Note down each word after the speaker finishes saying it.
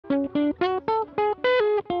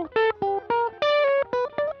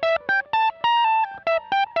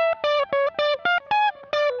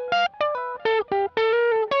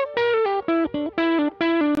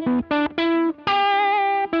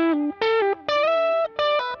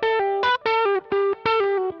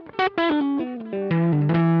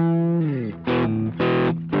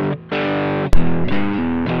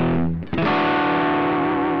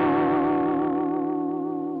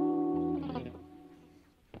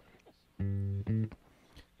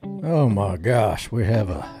Oh my gosh, we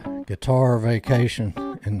have a guitar vacation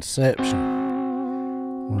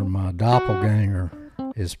inception where my doppelganger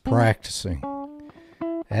is practicing,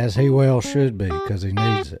 as he well should be because he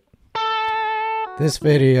needs it. This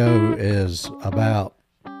video is about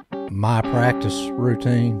my practice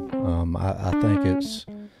routine. I think it's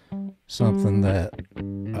something that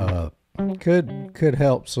could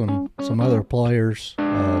help some other players.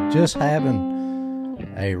 Just having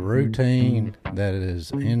a routine that is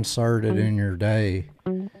inserted in your day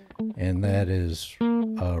and that is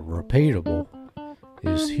repeatable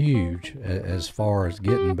is huge as far as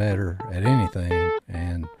getting better at anything,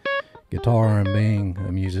 and guitar and being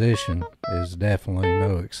a musician is definitely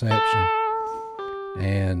no exception.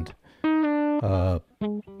 And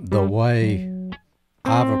the way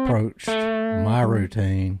I've approached my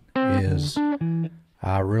routine is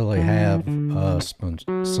I really have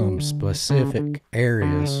some specific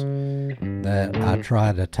areas that I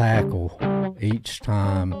try to tackle each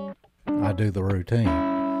time I do the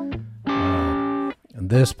routine. And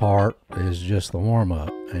this part is just the warm-up.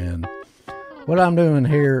 And what I'm doing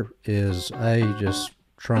here is just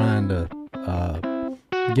trying to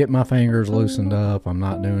get my fingers loosened up. I'm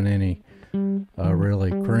not doing any really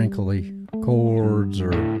crinkly chords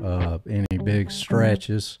or any big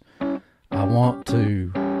stretches. I want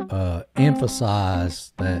to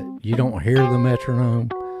emphasize that you don't hear the metronome,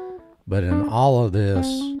 but in all of this,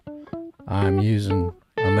 I'm using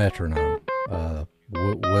a metronome.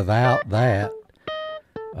 Without that,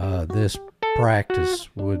 this practice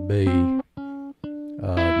would be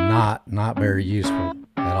not very useful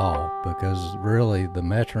at all, because really the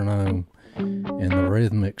metronome and the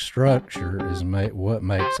rhythmic structure is what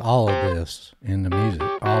makes all of this into music.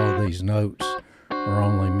 All of these notes are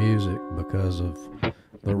only music because of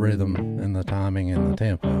the rhythm and the timing and the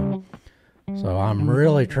tempo. So I'm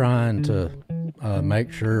really trying to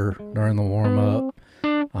make sure during the warm-up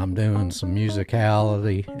I'm doing some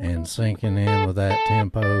musicality and sinking in with that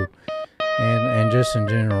tempo, and just in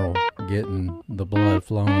general getting the blood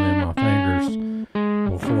flowing in my fingers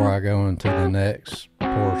before I go into the next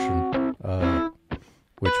portion,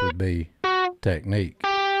 which would be technique.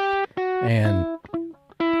 And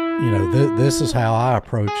this is how I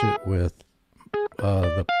approach it with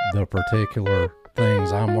the particular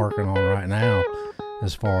things I'm working on right now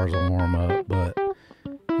as far as a warm-up. But,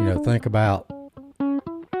 think about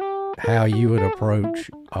how you would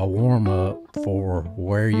approach a warm-up for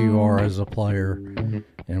where you are as a player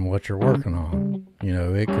and what you're working on.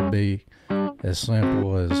 It could be as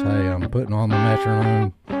simple as, hey, I'm putting on the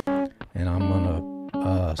metronome and I'm going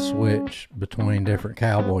to switch between different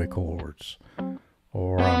cowboy chords.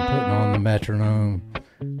 Or I'm putting on the metronome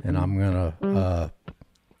and I'm going to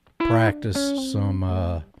practice some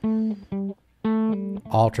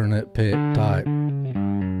alternate pick type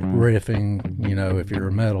riffing, if you're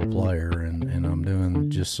a metal player, and I'm doing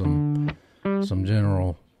just some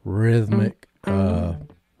general rhythmic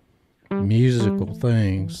musical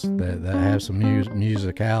things that have some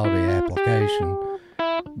musicality application,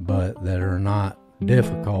 but that are not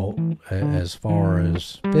difficult as far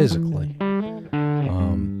as physically.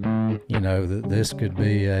 This could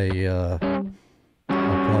be a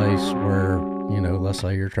place where, let's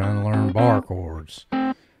say you're trying to learn bar chords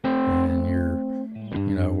and you're,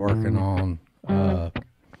 working on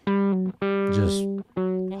just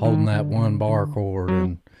holding that one bar chord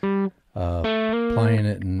and playing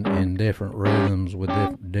it in different rhythms with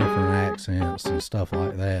different accents and stuff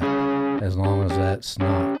like that, as long as that's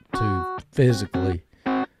not too physically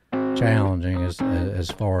challenging as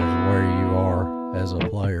far as where you are as a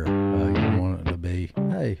player. You want it to be,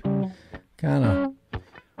 hey, kind of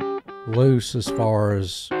loose as far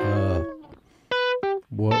as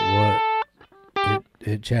what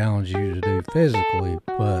it challenges you to do physically,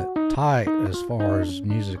 but tight as far as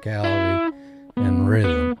musicality and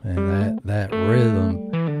rhythm. And that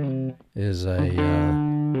rhythm is a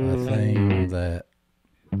thing that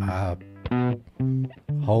I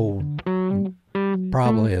hold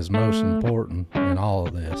probably as most important in all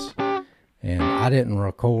of this. And I didn't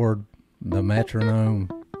record the metronome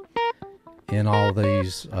in all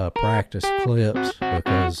these practice clips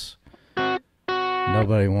because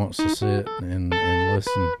nobody wants to sit and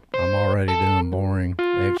listen. I'm already doing boring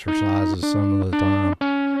exercises some of the time,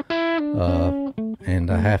 and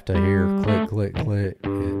I have to hear click, click, click.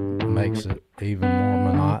 It makes it even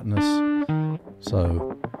more monotonous.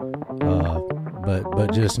 So,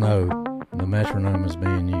 but just know the metronome is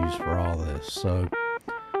being used for all this. So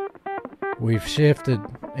we've shifted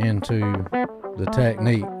into the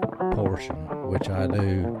technique portion, which I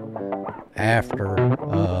do after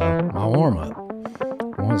my warm-up.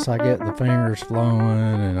 once I get the fingers flowing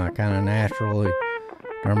and I kind of naturally,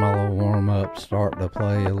 during my little warm-up, start to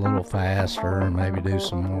play a little faster and maybe do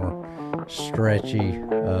some more stretchy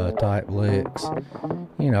type licks,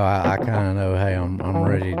 I kind of know, hey, I'm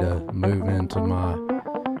ready to move into my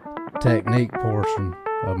technique portion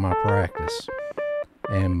of my practice.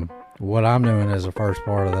 And what I'm doing as the first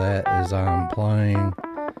part of that is I'm playing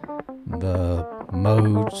the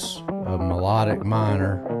modes of melodic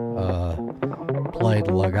minor,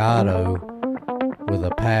 played legato with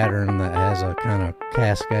a pattern that has a kind of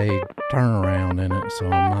cascade turnaround in it, so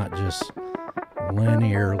I'm not just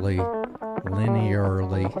linearly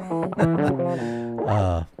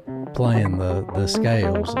playing the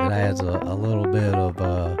scales. It adds a little bit of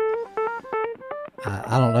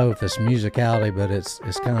I don't know if it's musicality, but it's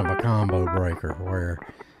kind of a combo breaker where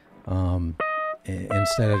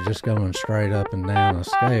instead of just going straight up and down a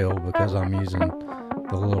scale, because I'm using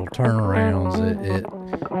the little turnarounds, it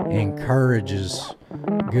encourages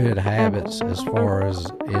good habits as far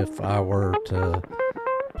as if I were to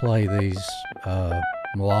play these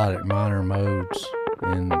melodic minor modes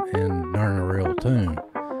in during a real tune.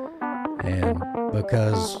 And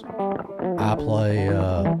because I play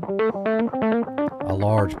a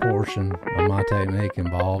large portion of my technique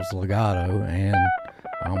involves legato, and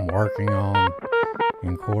I'm working on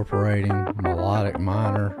incorporating melodic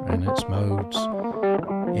minor and its modes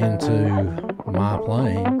into my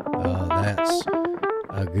playing, that's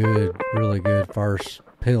a really good first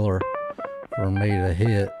pillar for me to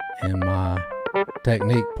hit in my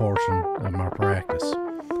technique portion of my practice.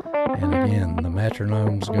 And again, the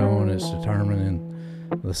metronome's going, it's determining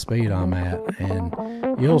the speed I'm at, and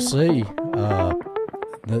you'll see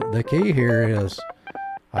the key here is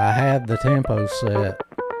I have the tempo set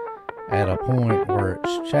at a point where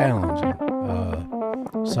it's challenging,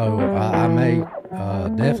 so I may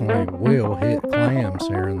definitely will hit clams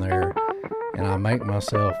here and there, and I make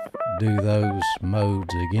myself do those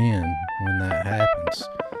modes again when that happens.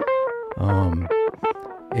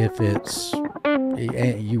 If it's,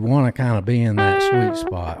 you want to kind of be in that sweet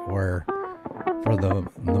spot where for the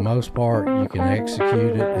most part you can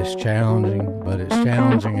execute it. It's challenging, but it's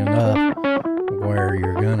challenging enough where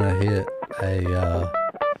you're gonna hit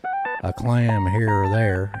a clam here or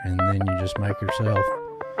there, and then you just make yourself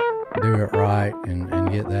do it right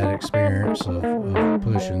and get that experience of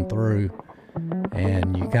pushing through,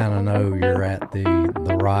 and you kind of know you're at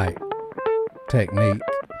the right technique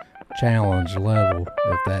challenge level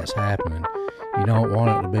if that's happening. You don't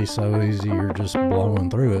want it to be so easy you're just blowing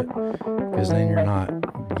through it, because then you're not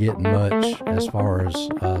getting much as far as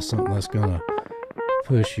something that's going to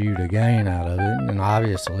push you to gain out of it. And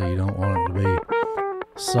obviously you don't want it to be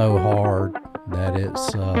so hard that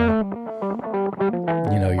it's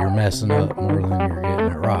you're messing up more than you're getting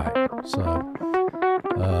it right. So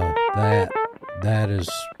that is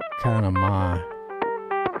kind of my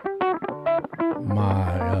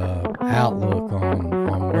outlook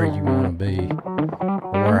on where you want to be,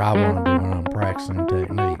 where I want to be when I'm practicing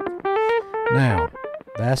technique. Now,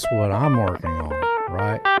 that's what I'm working on,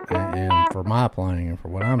 right? And for my playing and for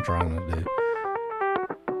what I'm trying to do,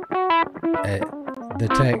 the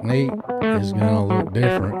technique is going to look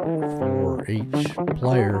different for each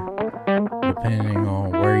player depending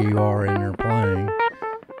on where you are in your playing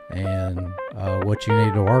and what you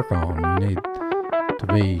need to work on. You need to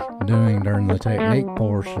be doing during the technique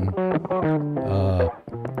portion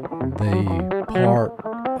the part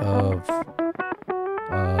of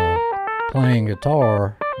playing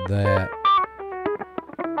guitar that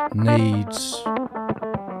needs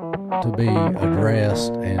to be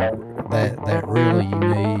addressed, and that really you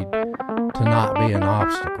need to not be an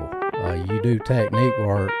obstacle. You do technique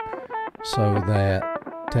work so that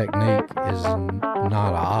technique is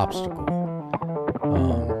not an obstacle.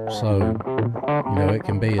 So it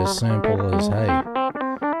can be as simple as, hey,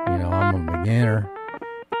 I'm a beginner.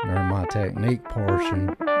 During my technique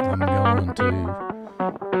portion, I'm going to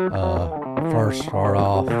first start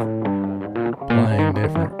off playing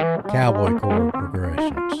different cowboy chord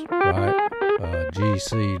progressions, right? G,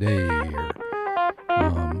 C, D,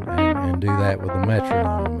 and do that with the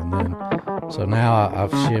metronome. And then, so now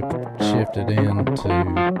I've shifted into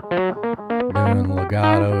doing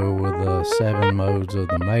legato with the 7 modes of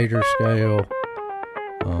the major scale.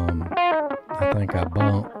 I think I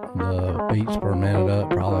bumped the beats per minute up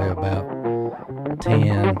probably about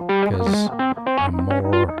 10, because I'm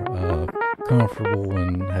more comfortable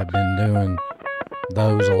and have been doing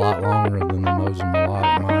those a lot longer than the modes of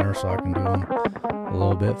melodic minor, so I can do them a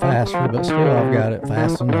little bit faster, but still I've got it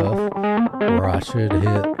fast enough where I should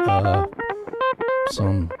hit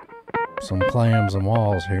some clams and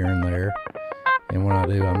walls here and there. And when I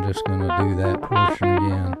do, I'm just going to do that portion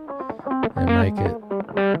again and make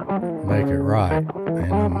it right.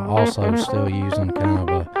 And I'm also still using kind of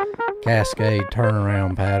a cascade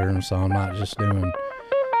turnaround pattern, so I'm not just doing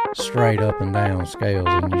straight up and down scales.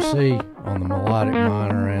 And you see on the melodic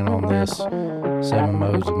minor and on this 7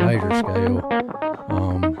 modes of major scale,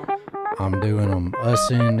 I'm doing them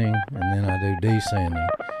ascending and then I do descending.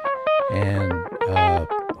 And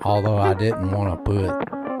although I didn't want to put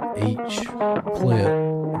each clip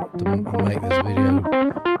to make this video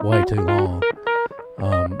way too long,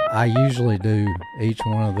 I usually do each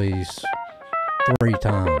one of these 3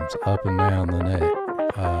 times up and down the neck.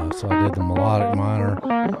 So I did the melodic minor,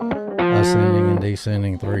 ascending and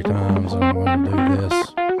descending 3 times, and I'm going to do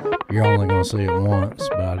this. You're only going to see it once,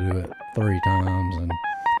 but I do it 3 times, and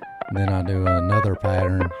then I do another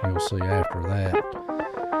pattern you'll see after that.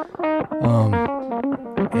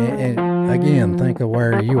 And again, think of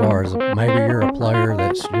where you are. Maybe you're a player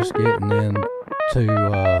that's just getting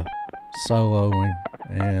into soloing,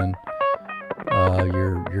 and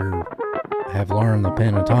you have learned the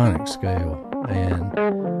pentatonic scale, and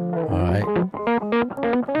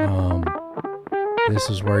this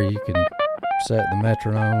is where you can set the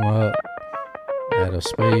metronome up at a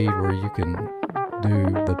speed where you can do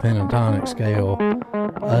the pentatonic scale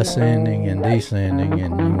ascending and descending,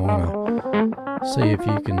 and you want to see if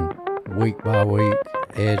you can week by week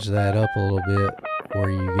edge that up a little bit where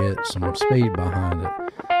you get some speed behind it.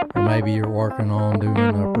 Or maybe you're working on doing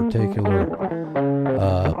a particular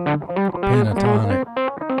pentatonic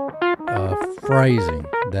phrasing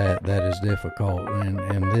that is difficult,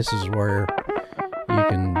 and this is where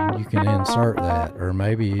you can insert that. Or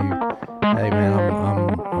maybe you, hey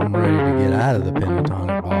man, I'm ready to get out of the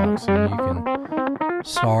pentatonic box, and you can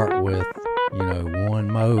start with, you know,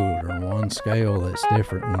 one mode or one scale that's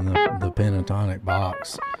different than the pentatonic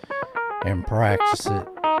box and practice it.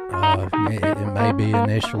 It may be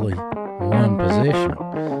initially one position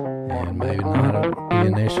and maybe not be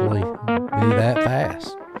initially be that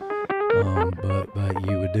fast, but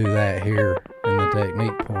you would do that here in the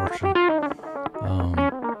technique portion,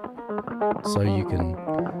 so you can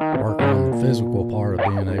work on the physical part of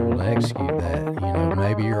being able to execute that. You know,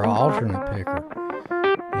 maybe you're an alternate picker,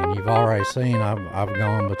 and you've already seen I've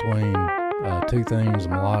gone between 2 things,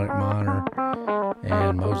 melodic minor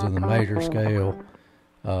and most of the major scale.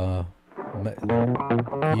 You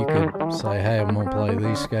could say, hey, I'm going to play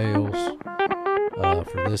these scales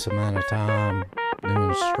for this amount of time,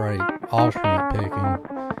 doing straight alternate picking,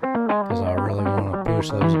 because I really want to push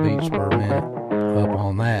those beats per minute up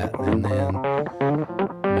on that. And then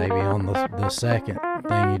maybe on the second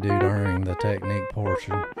thing you do during the technique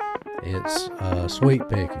portion, it's sweep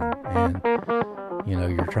picking. And you know,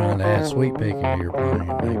 you're trying to add sweep picking to your playing.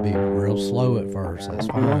 It may be real slow at first. That's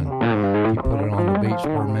fine. You put it on the beats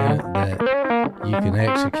per minute that you can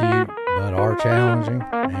execute but are challenging,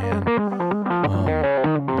 and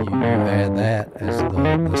you add that as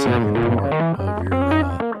the second part of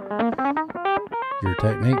your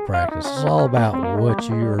technique practice. It's all about what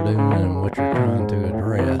you are doing and what you're trying to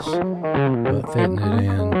address, but fitting it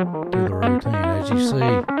in to the routine. As you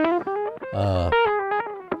see,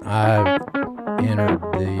 I've entered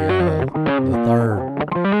the third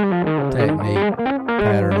technique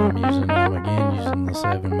pattern I'm using. I'm again using the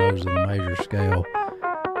 7 modes of the major scale,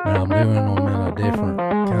 and I'm doing them in a different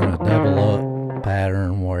kind of double up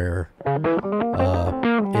pattern where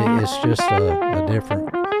it's just a different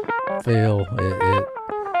feel. It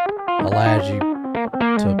allows you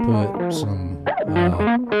to put some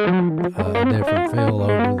a different feel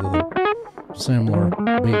over the similar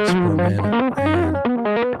beats per minute, and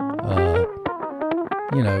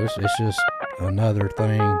you know, it's just another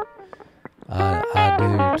thing I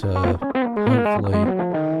do to hopefully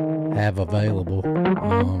have available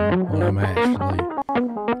when I'm actually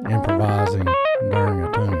improvising during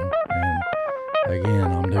a tune. And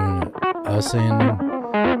again, I'm doing it ascending,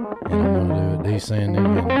 and I'm going to do it descending,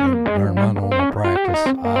 and during my normal practice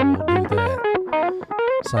I will do that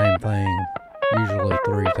same thing usually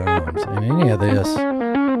 3 times. And any of this,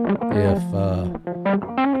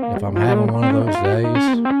 if I'm having one of those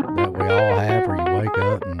days that we all have where you wake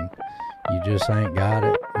up and you just ain't got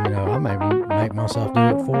it, you know, I may make myself do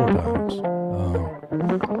it 4 times.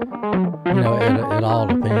 You know, it all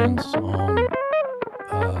depends on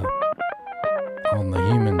the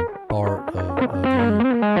human part of you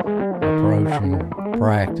approaching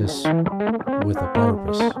practice with a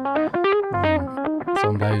purpose.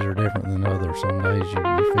 Some days are different than others. Some days you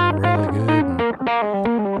feel really good, and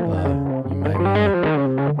you may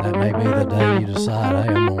want, that may be the day you decide,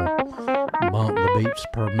 hey, I'm gonna bump the beats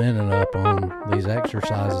per minute up on these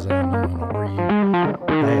exercises that I'm doing, or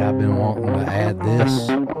hey, I've been wanting to add this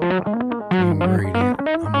ingredient.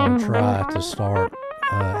 I'm going to try to start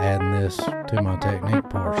adding this to my technique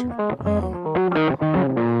portion.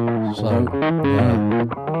 So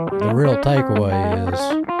the real takeaway is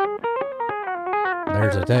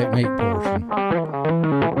there's a technique portion,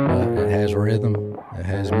 but it has rhythm, it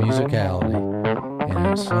has musicality, and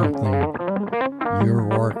it's something you're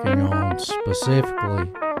working on specifically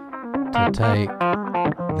to take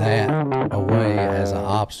that away as an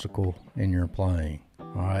obstacle in your playing.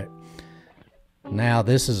 All right. Now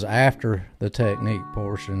this is after the technique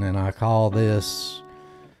portion, and I call this,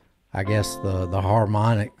 I guess, the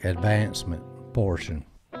harmonic advancement portion.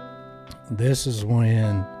 This is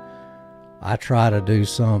when I try to do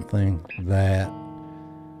something that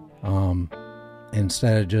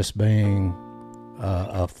instead of just being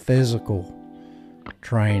a physical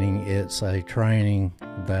training, it's a training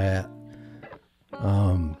that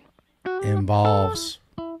involves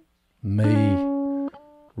me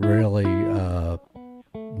really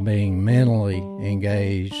being mentally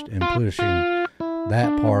engaged and pushing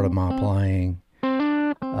that part of my playing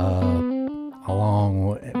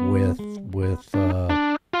along with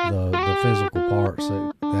the physical parts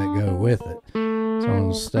that go with it. So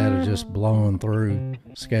instead of just blowing through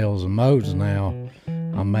scales and modes, now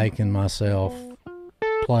I'm making myself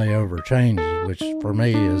play over changes, which for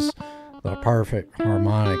me is the perfect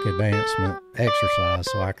harmonic advancement exercise.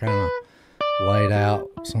 So I kind of laid out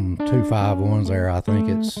some 2-5-1s there. I think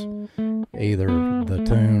it's either the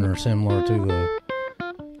tune or similar to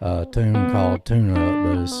the tune called Tune Up,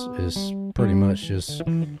 but it's pretty much just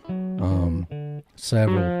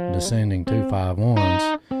several descending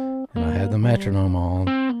 2-5-1s, and I have the metronome on,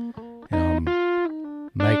 and I'm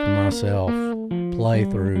making myself play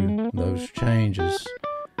through those changes,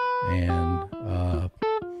 and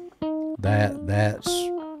that's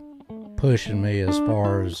pushing me as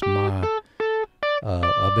far as my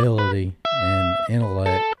ability and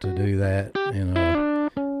intellect to do that in a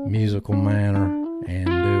musical manner and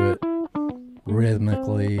do it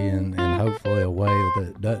rhythmically and hopefully a way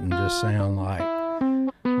that doesn't just sound like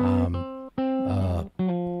I'm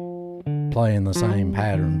playing the same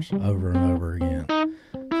patterns over and over again.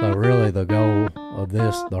 So really the goal of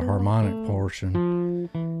this, the harmonic portion,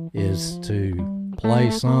 is to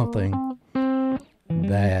play something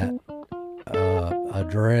that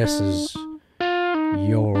addresses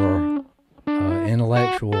your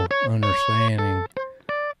intellectual understanding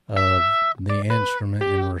of the instrument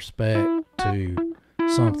in respect to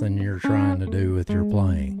something you're trying to do with your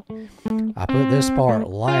playing. I put this part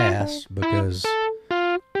last because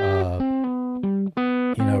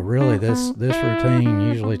really this routine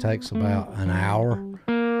usually takes about an hour,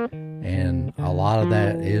 and a lot of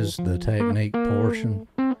that is the technique portion,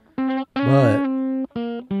 but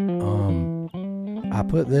I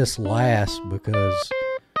put this last because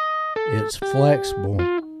it's flexible,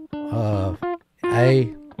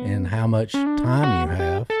 A, in how much time you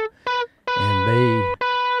have, and B,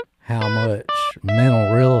 how much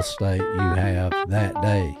mental real estate you have that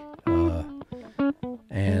day.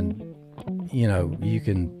 And you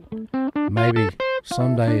can, maybe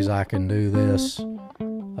some days I can do this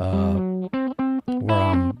where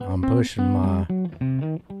I'm pushing my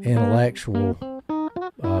intellectual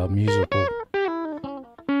musical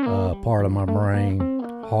part of my brain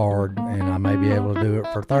hard, and I may be able to do it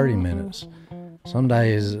for 30 minutes. Some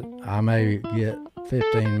days I may get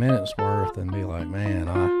 15 minutes worth and be like, man,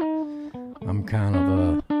 I'm kind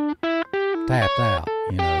of tapped out,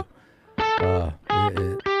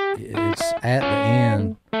 it's at the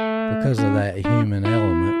end because of that human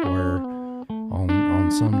element where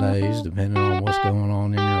on some days, depending on what's going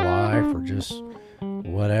on in your life or just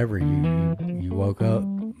whatever, you woke up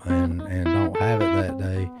and don't have it that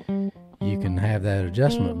day, you can have that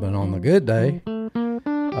adjustment. But on the good day,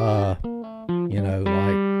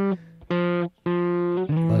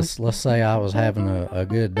 like let's say I was having a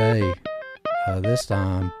good day this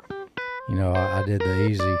time, I did the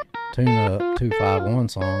easy tune-up 2-5-1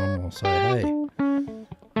 song. I'm going to say, hey,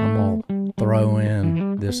 I'm going to throw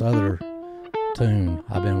in this other tune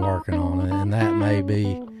I've been working on, and that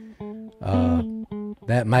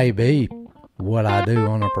may be what I do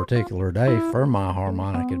on a particular day for my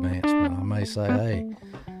harmonic advancement. I may say, hey,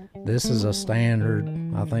 this is a standard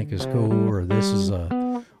I think is cool, or this is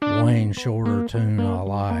a Wayne Shorter tune I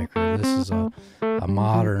like, or this is a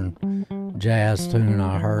modern jazz tune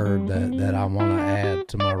I heard that I want to add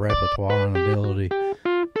to my repertoire and ability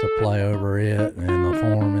to play over it, and the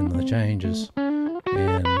form and the changes, and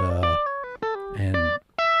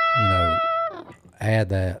add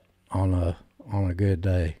that on on a good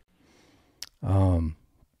day.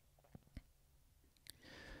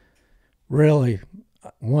 Really,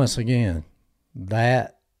 once again,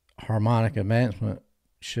 that harmonic advancement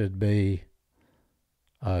should be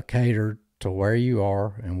catered to where you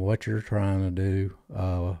are and what you're trying to do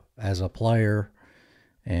as a player,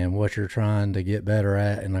 and what you're trying to get better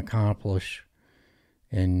at and accomplish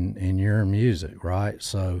in your music, right?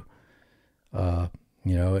 So,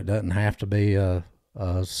 it doesn't have to be a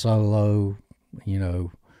solo,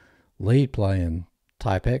 lead playing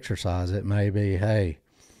type exercise. It may be, hey,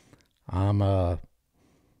 I know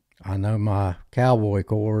my cowboy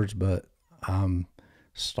chords, but I'm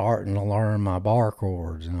starting to learn my bar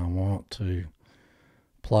chords, and I want to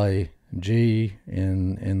play G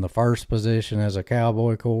in the first position as a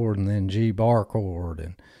cowboy chord, and then G bar chord,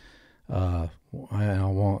 and I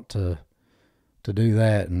want to do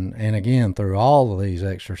that. And again, through all of these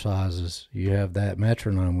exercises, you have that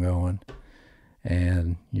metronome going,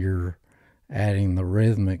 and you're adding the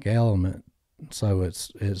rhythmic element, so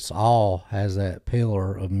it's all has that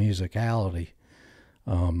pillar of musicality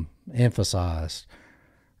emphasized.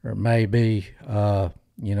 Or maybe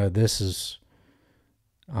this is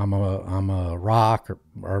I'm a rock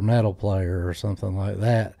or metal player or something like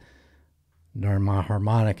that. During my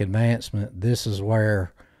harmonic advancement, this is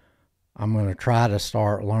where I'm going to try to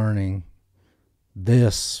start learning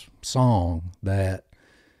this song that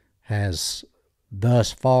has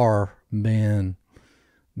thus far been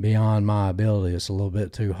beyond my ability. It's a little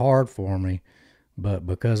bit too hard for me, but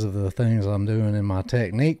because of the things I'm doing in my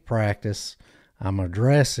technique practice, I'm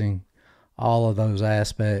addressing all of those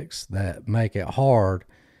aspects that make it hard.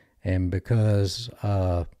 And because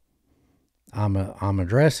I'm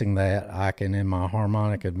addressing that, I can, in my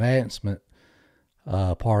harmonic advancement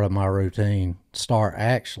part of my routine, start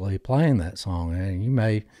actually playing that song. And you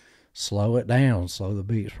may slow it down, slow the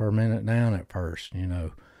beats per minute down at first.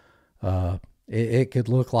 It could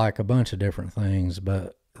look like a bunch of different things,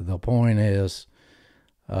 but the point is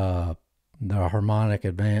the harmonic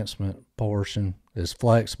advancement portion is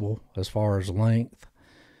flexible as far as length,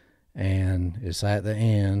 and it's at the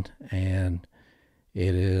end, and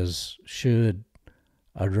it should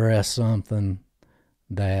address something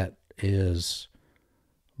that is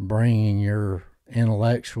bringing your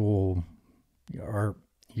intellectual or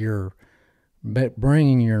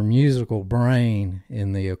bringing your musical brain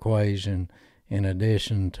in the equation, in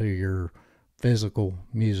addition to your physical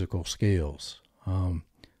musical skills.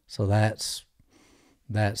 So that's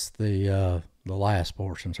the last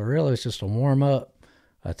portion. So really, it's just a warm up,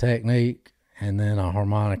 a technique, and then a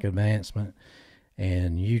harmonic advancement.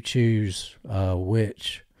 And you choose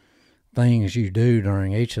which things you do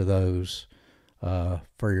during each of those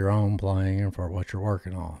for your own playing and for what you're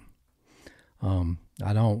working on.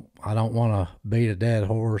 I don't want to beat a dead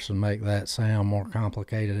horse and make that sound more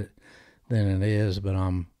complicated than it is, but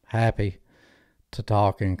I'm happy to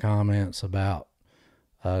talk in comments about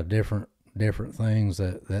different things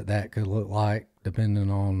that could look like,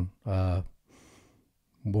 depending on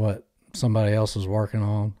what somebody else is working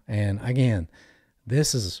on. And again,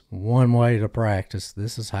 this is one way to practice.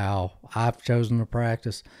 This is how I've chosen to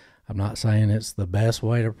practice. I'm not saying it's the best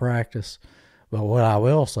way to practice, but what I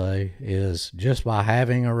will say is just by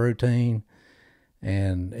having a routine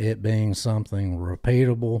and it being something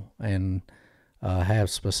repeatable and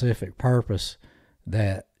have specific purpose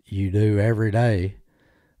that you do every day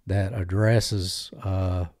that addresses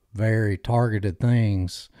very targeted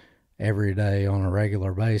things every day on a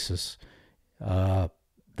regular basis,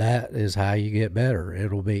 that is how you get better.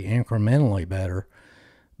 It'll be incrementally better,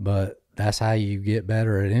 but that's how you get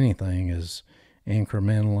better at anything, is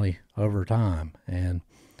incrementally over time. And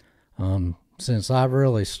since I've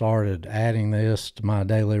really started adding this to my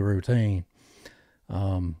daily routine,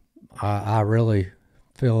 I really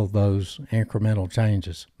feel those incremental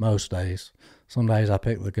changes most days. Some days I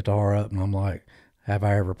pick the guitar up and I'm like, have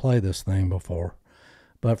I ever played this thing before?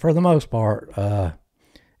 But for the most part,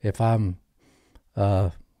 if I'm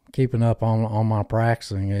keeping up on my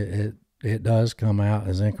practicing, it does come out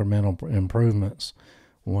as incremental improvements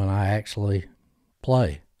when I actually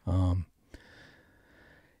play.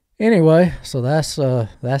 Anyway, so that's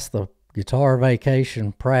the guitar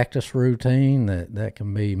vacation practice routine that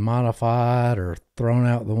can be modified or thrown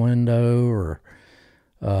out the window or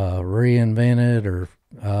reinvented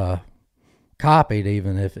or copied,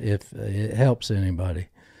 even if it helps anybody.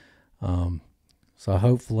 So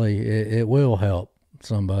hopefully it will help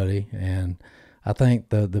somebody. And I think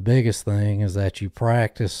the biggest thing is that you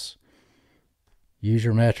practice, use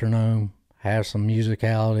your metronome, have some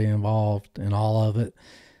musicality involved in all of it,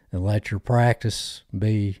 and let your practice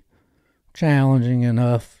be challenging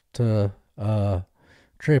enough to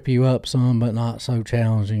trip you up some, but not so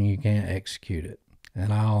challenging you can't execute it.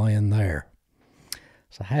 And I'll end there.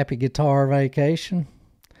 So happy guitar vacation,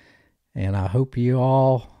 and I hope you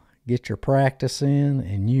all get your practice in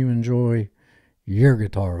and you enjoy your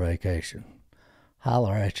guitar vacation.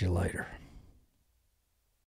 Holler at you later.